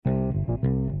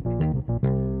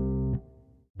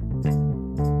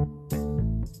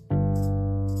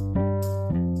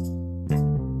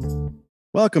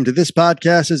Welcome to This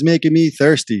Podcast is Making Me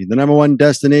Thirsty, the number one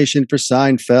destination for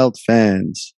Seinfeld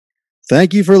fans.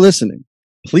 Thank you for listening.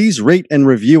 Please rate and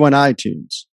review on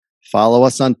iTunes. Follow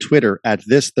us on Twitter at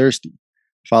This Thirsty.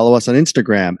 Follow us on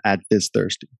Instagram at This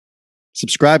Thirsty.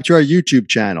 Subscribe to our YouTube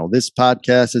channel. This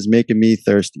Podcast is Making Me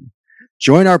Thirsty.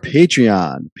 Join our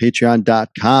Patreon,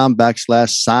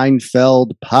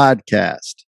 patreon.com/Seinfeld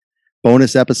podcast.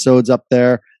 Bonus episodes up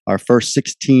there. Our first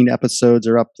 16 episodes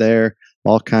are up there.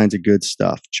 All kinds of good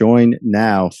stuff. Join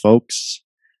now, folks.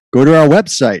 Go to our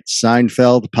website,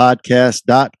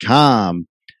 SeinfeldPodcast.com.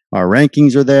 Our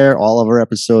rankings are there. All of our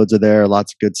episodes are there.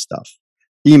 Lots of good stuff.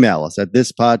 Email us at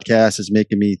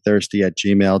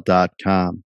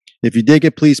thispodcastismakingmethirsty@gmail.com. If you dig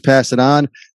it, please pass it on.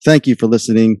 Thank you for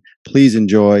listening. Please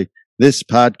enjoy. This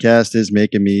podcast is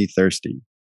making me thirsty.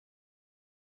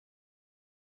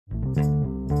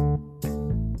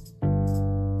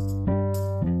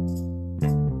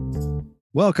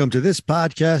 Welcome to This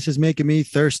Podcast is Making Me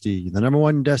Thirsty, the number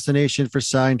one destination for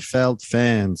Seinfeld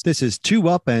fans. This is Two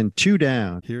Up and Two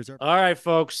Down. All right,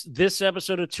 folks. This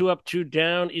episode of Two Up, Two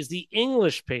Down is The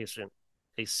English Patient,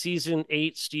 a season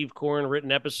 8 Steve Corn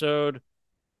written episode.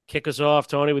 Kick us off,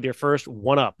 Tony, with your first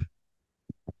one up.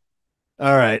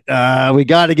 All right. We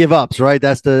got to give ups, right?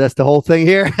 That's the whole thing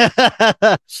here.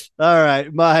 All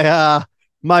right.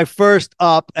 My first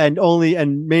up, and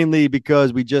mainly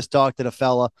because we just talked to the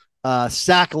fella.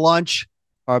 Sack lunch.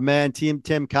 Our man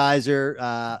Tim Kaiser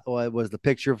was the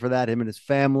picture for that. Him and his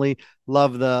family.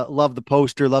 Love the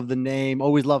poster. Love the name.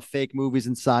 Always love fake movies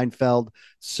in Seinfeld.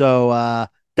 So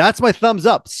that's my thumbs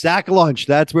up. Sack lunch.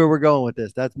 That's where we're going with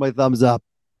this. That's my thumbs up.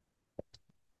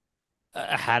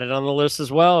 I had it on the list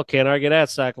as well. Can't argue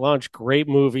that. Sack lunch. Great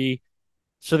movie.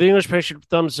 So The English Patient,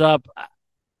 thumbs up.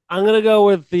 I'm gonna go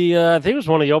with the. I think it was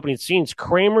one of the opening scenes.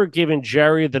 Kramer giving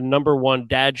Jerry the number one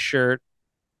dad shirt.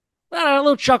 A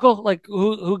little chuckle, like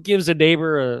who gives a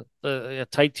neighbor a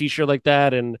tight T-shirt like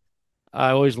that? And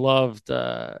I always loved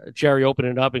Jerry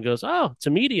opening it up and goes, "Oh, it's a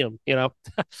medium,"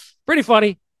 pretty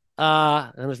funny.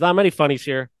 And there's not many funnies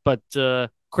here, but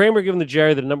Kramer giving the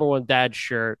Jerry the number one dad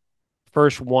shirt,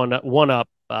 first one up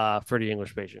for The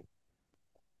English Patient.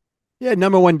 Yeah,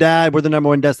 number one dad. We're the number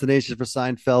one destination for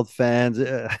Seinfeld fans.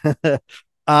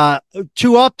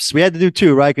 Two ups. We had to do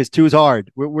two, right? Because two is hard.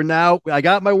 We're now. I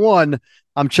got my one.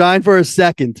 I'm trying for a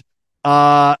second,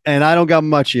 and I don't got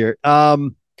much here. I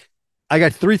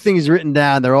got three things written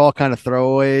down. They're all kind of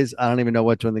throwaways. I don't even know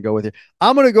which one to go with here.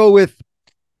 I'm going to go with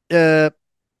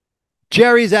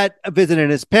Jerry's at visiting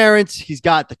his parents. He's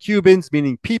got the Cubans,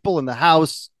 meaning people in the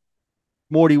house.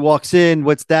 Morty walks in.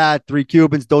 What's that? 3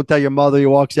 Cubans. Don't tell your mother. He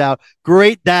walks out.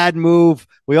 Great dad move.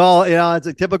 We all, it's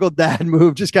a typical dad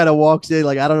move. Just kind of walks in.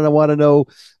 Like, I don't want to know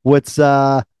what's,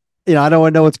 I don't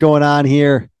want to know what's going on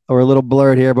here. We're a little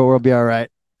blurred here, but we'll be all right.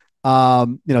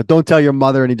 Don't tell your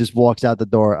mother, and he just walks out the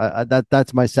door.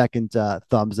 That's my second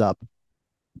thumbs up.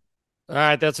 All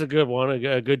right, that's a good one,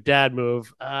 a good dad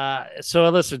move. So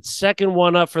listen, second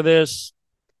one up for this.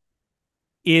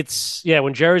 It's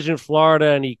when Jerry's in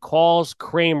Florida and he calls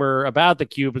Kramer about the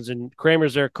Cubans, and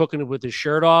Kramer's there cooking with his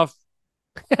shirt off.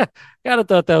 Kind of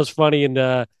thought that was funny,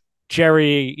 and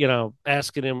Jerry,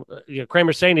 asking him,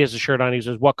 Kramer saying he has a shirt on. He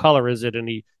says, "What color is it?" And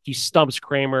he stumps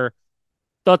Kramer.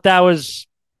 Thought that was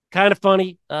kind of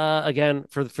funny, again,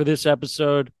 for this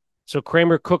episode. So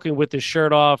Kramer cooking with his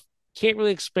shirt off. Can't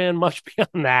really expand much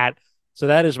beyond that. So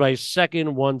that is my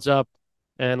second one's up.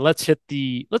 And let's hit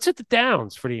the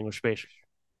downs for The English Patient.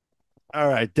 All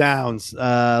right, downs.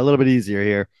 A little bit easier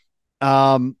here.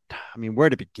 Where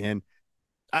to begin?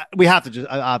 We have to just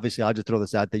obviously. I'll just throw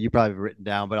this out there. You probably have written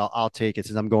down, but I'll take it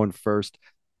since I'm going first.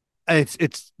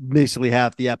 It's basically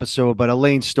half the episode, but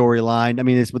Elaine's storyline.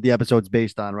 It's what the episode's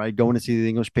based on, right? Going to see The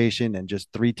English Patient and just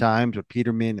 3 times with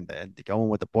Peterman, and then going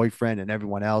with the boyfriend and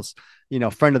everyone else.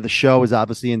 Friend of the show is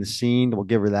obviously in the scene. We'll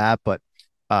give her that, but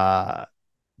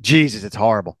Jesus, it's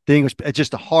horrible. The English. It's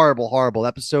just a horrible, horrible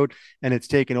episode, and it's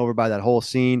taken over by that whole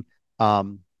scene.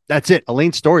 That's it.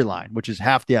 Elaine's storyline, which is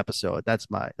half the episode. That's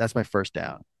my first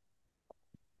down.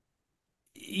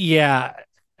 Yeah,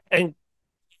 and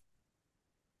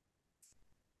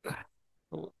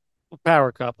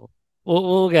power couple.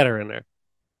 We'll get her in there.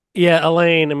 Yeah,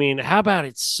 Elaine. How about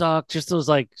it sucked? Just those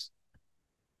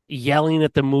yelling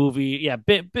at the movie. Yeah,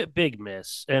 big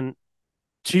miss. And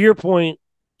to your point,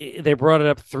 they brought it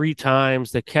up 3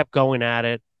 times. They kept going at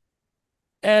it.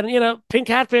 And, Pink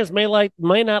Hat fans may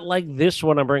not like this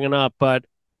one I'm bringing up, but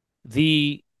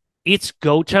it's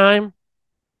go time.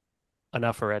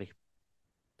 Enough already.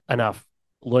 Enough.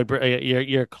 Lloyd,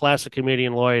 you're a classic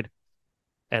comedian, Lloyd.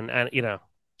 And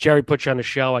Jerry put you on the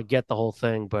show. I get the whole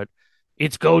thing, but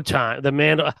it's go time. The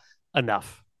man,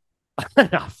 enough.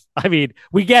 Enough. I mean,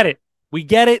 we get it. We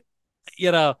get it.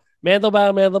 You know,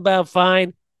 Mandelbaum,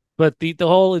 fine. But the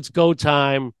whole it's go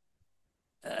time.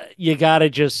 You got to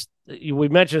just, we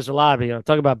mentioned this a lot.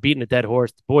 Talk about beating a dead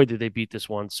horse. Boy, did they beat this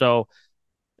one. So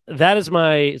is that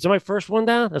my first one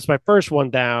down? That's my first one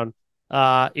down.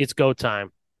 It's go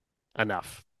time.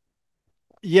 Enough.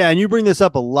 Yeah, and you bring this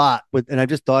up a lot, and I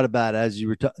just thought about it as you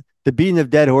were the beating of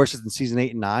dead horses in season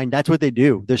 8 and 9. That's what they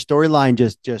do. Their storyline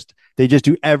just they just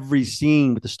do every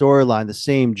scene with the storyline, the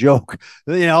same joke.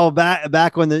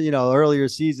 Back when the earlier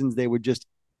seasons, they would just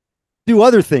do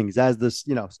other things as this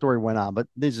story went on, but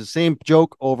there's the same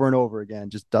joke over and over again.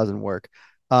 Just doesn't work.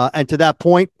 And to that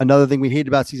point, another thing we hate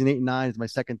about season 8 and 9 is my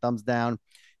second thumbs down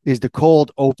is the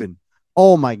cold open.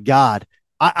 Oh my god.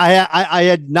 I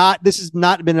had not. This has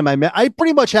not been in my. I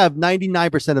pretty much have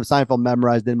 99% of Seinfeld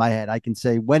memorized in my head. I can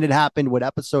say when it happened, what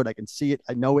episode. I can see it.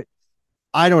 I know it.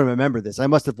 I don't remember this. I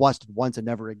must have watched it once and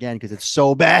never again because it's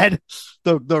so bad.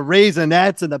 The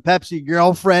Raisinets and the Pepsi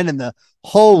girlfriend and the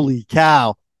holy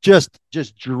cow, just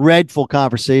dreadful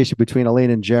conversation between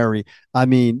Elaine and Jerry. I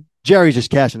mean, Jerry's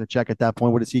just cashing a check at that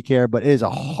point. What does he care? But it is a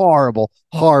horrible,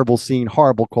 horrible scene,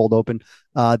 horrible cold open.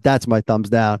 That's my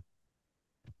thumbs down.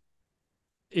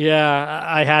 Yeah,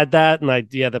 I had that, and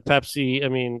the Pepsi. I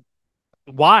mean,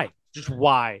 why? Just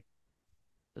why?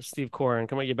 Steve Coren,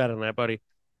 come on, you better than that, buddy.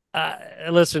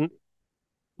 Listen,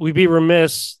 we'd be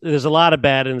remiss. There's a lot of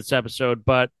bad in this episode,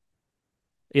 but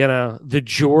the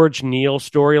George Neal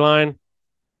storyline.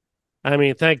 I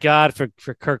mean, thank God for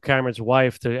Kirk Cameron's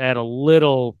wife to add a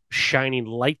little shining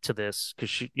light to this because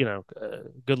she,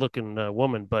 good looking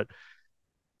woman. But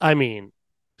I mean,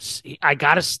 I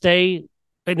gotta stay.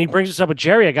 And he brings us up with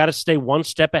Jerry. I gotta stay one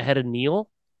step ahead of Neil.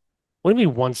 What do you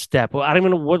mean one step? Well, I don't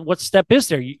even know what step is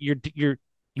there. You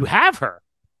have her.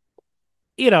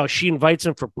 She invites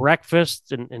him for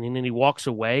breakfast, and then he walks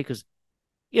away because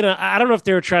I don't know if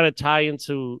they were trying to tie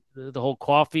into the whole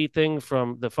coffee thing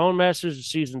from the Phone Masters of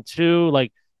season 2.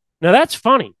 Like, now that's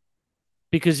funny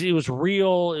because it was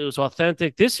real, it was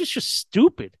authentic. This is just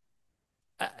stupid,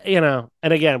 And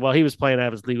again, well, he was playing out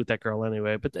of his league with that girl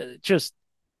anyway. But just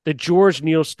the George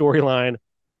Neal storyline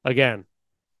again,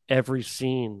 every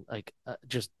scene, like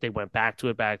just they went back to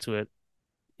it.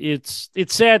 It's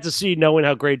sad to see, knowing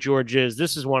how great George is.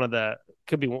 This is one of the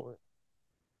could be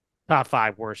top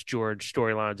 5 worst George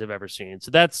storylines I've ever seen. So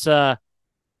that's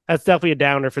definitely a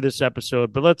downer for this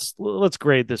episode. But let's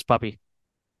grade this puppy.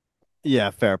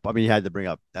 Yeah, fair. I mean, you had to bring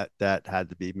up that had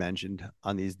to be mentioned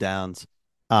on these downs.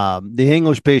 The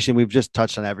English Patient, we've just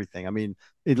touched on everything. I mean,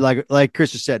 like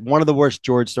Chris just said, one of the worst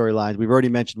George storylines. We've already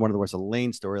mentioned one of the worst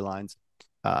Elaine storylines.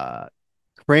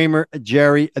 Kramer,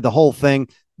 Jerry, the whole thing.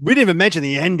 We didn't even mention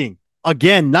the ending.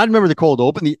 Again, not remember the cold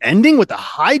open. The ending with the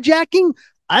hijacking.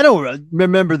 I don't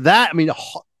remember that. I mean,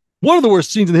 one of the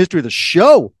worst scenes in the history of the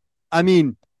show. I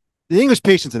mean, the English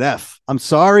Patient's an F. I'm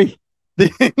sorry.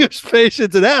 The English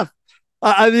Patient's an F.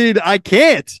 I mean, I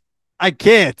can't. I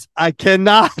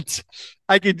cannot.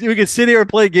 We can sit here and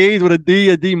play games with a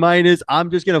D minus. I'm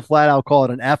just gonna flat out call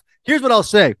it an F. Here's what I'll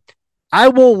say. I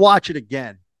won't watch it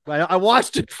again. I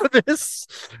watched it for this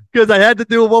because I had to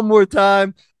do it one more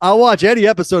time. I'll watch any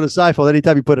episode of Seinfeld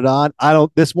anytime you put it on.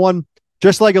 This one,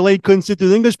 just like Elaine couldn't sit through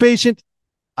the English Patient,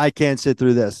 I can't sit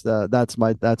through this. That's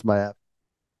my F.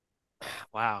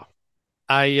 Wow.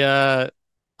 I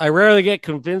rarely get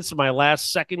convinced in my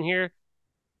last second here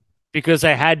because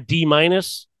I had D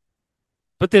minus,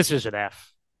 but this is an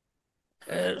F.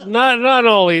 Not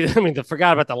only, I mean, I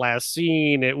forgot about the last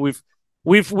scene.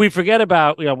 We forget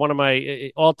about one of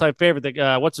my all time favorite.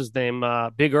 What's his name?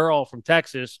 Big Earl from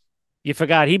Texas. You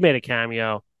forgot he made a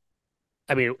cameo.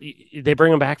 I mean, they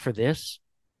bring him back for this.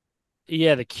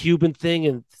 Yeah, the Cuban thing,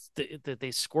 and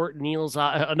they squirt Neil's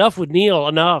eye. Enough with Neil,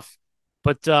 enough.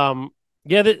 But yeah,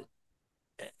 the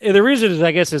reason is,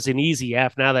 I guess, it's an easy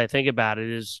F. Now that I think about it,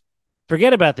 is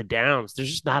forget about the downs. There's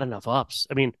just not enough ups.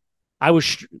 I mean,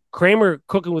 Kramer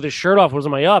cooking with his shirt off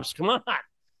wasn't my ups. Come on,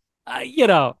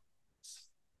 I'm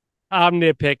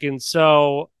nitpicking,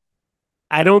 so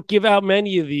I don't give out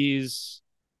many of these,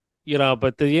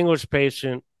 but the English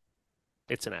Patient,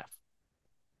 it's an F.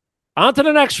 On to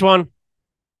the next one.